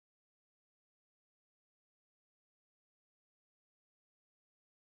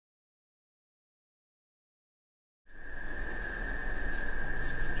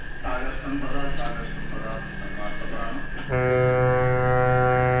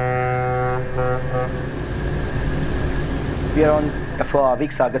We are on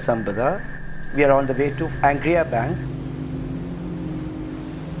FORV Sagar Sampada. We are on the way to Angria Bank.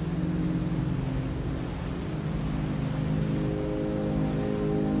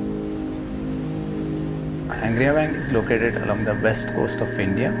 Angria Bank is located along the west coast of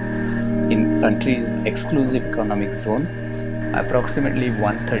India in country's exclusive economic zone, approximately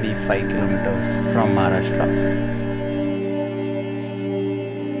 135 kilometers from Maharashtra.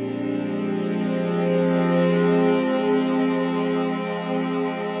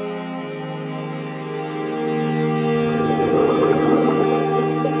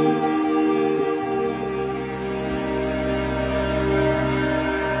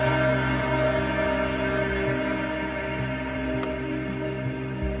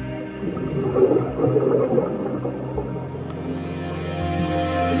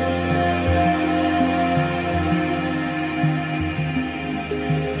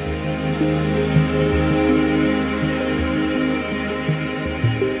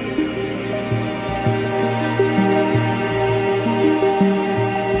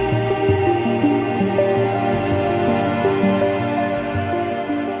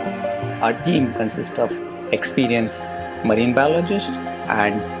 Our team consists of experienced marine biologists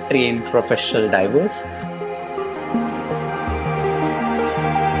and trained professional divers.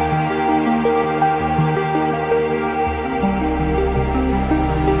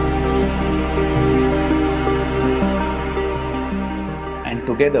 And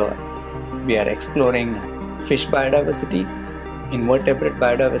together we are exploring fish biodiversity, invertebrate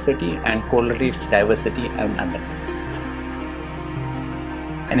biodiversity and coral reef diversity and abundance.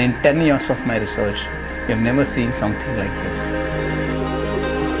 And in 10 years of my research, we have never seen something like this.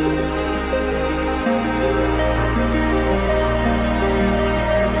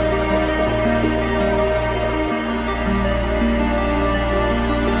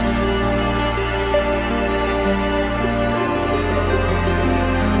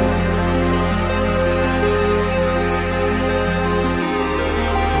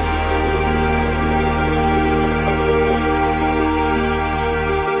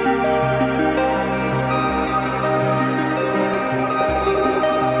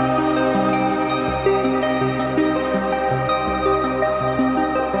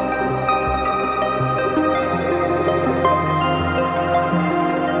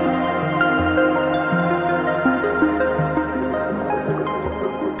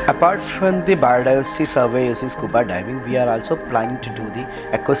 Apart from the biodiversity survey using scuba diving, we are also planning to do the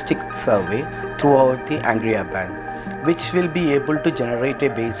acoustic survey throughout the Angria Bank, which will be able to generate a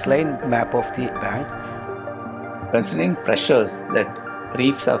baseline map of the bank. Considering pressures that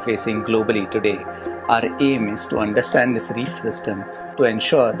reefs are facing globally today, our aim is to understand this reef system to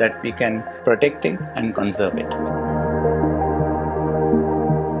ensure that we can protect it and conserve it.